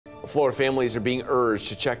Florida families are being urged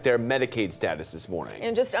to check their Medicaid status this morning.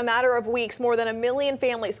 In just a matter of weeks, more than 1 million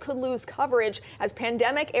families could lose coverage as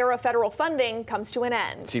pandemic-era federal funding comes to an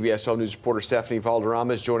end. CBS 12 News reporter Stephanie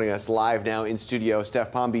Valderrama is joining us live now in studio.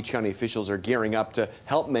 Steph, Palm Beach County officials are gearing up to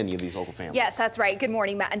help many of these local families. Yes, that's right. Good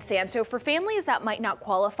morning, Matt and Sam. So for families that might not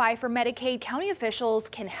qualify for Medicaid, county officials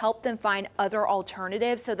can help them find other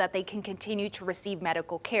alternatives so that they can continue to receive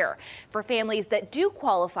medical care. For families that do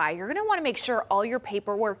qualify, you're going to want to make sure all your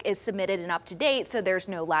paperwork is submitted and up to date so there's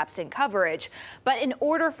no lapse in coverage. But in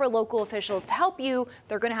order for local officials to help you,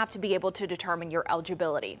 they're going to have to be able to determine your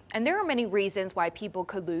eligibility. And there are many reasons why people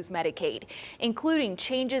could lose Medicaid, including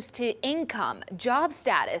changes to income, job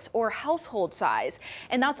status, or household size.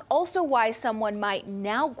 And that's also why someone might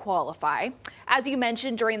now qualify. As you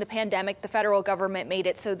mentioned, during the pandemic, the federal government made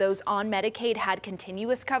it so those on Medicaid had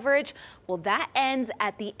continuous coverage. Well, that ends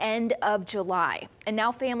at the end of July. And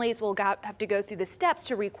now families will have to go through the steps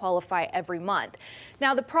to requalify every month.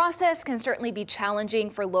 Now, the process can certainly be challenging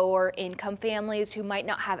for lower income families who might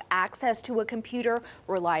not have access to a computer,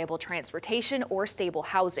 reliable transportation, or stable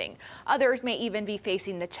housing. Others may even be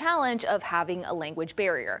facing the challenge of having a language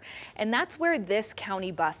barrier. And that's where this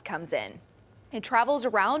county bus comes in. It travels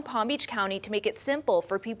around Palm Beach County to make it simple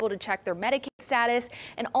for people to check their Medicaid status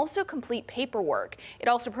and also complete paperwork. It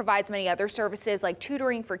also provides many other services like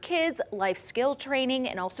tutoring for kids, life skill training,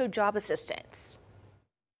 and also job assistance.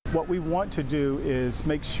 What we want to do is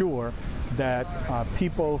make sure that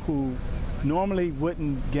people who normally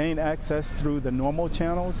wouldn't gain access through the normal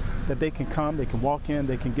channels, that they can come, they can walk in,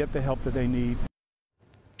 they can get the help that they need.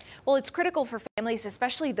 Well, it's critical for families,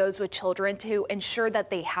 especially those with children, to ensure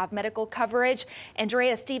that they have medical coverage.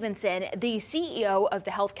 Andrea Stevenson, the CEO of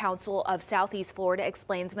the Health Council of Southeast Florida,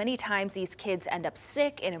 explains many times these kids end up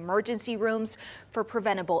sick in emergency rooms for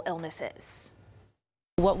preventable illnesses.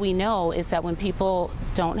 What we know is that when people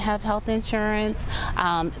don't have health insurance,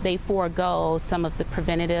 they forego some of the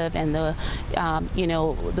preventative and the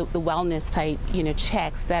wellness type,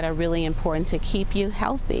 checks that are really important to keep you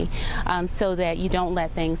healthy, so that you don't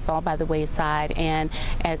let things fall by the wayside. And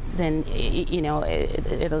then,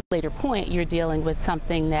 at a later point, you're dealing with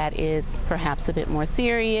something that is perhaps a bit more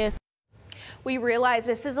serious. We realize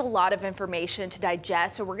this is a lot of information to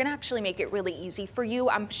digest, so we're going to actually make it really easy for you.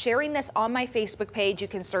 I'm sharing this on my Facebook page. You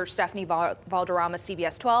can search Stephanie Valderrama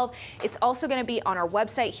CBS 12. It's also going to be on our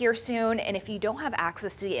website here soon. And if you don't have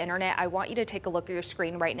access to the internet, I want you to take a look at your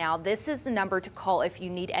screen right now. This is the number to call if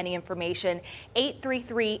you need any information.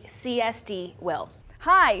 833-CSD-WILL.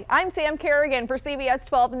 Hi, I'm Sam Kerrigan for CBS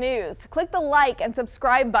 12 News. Click the like and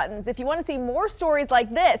subscribe buttons if you want to see more stories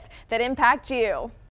like this that impact you.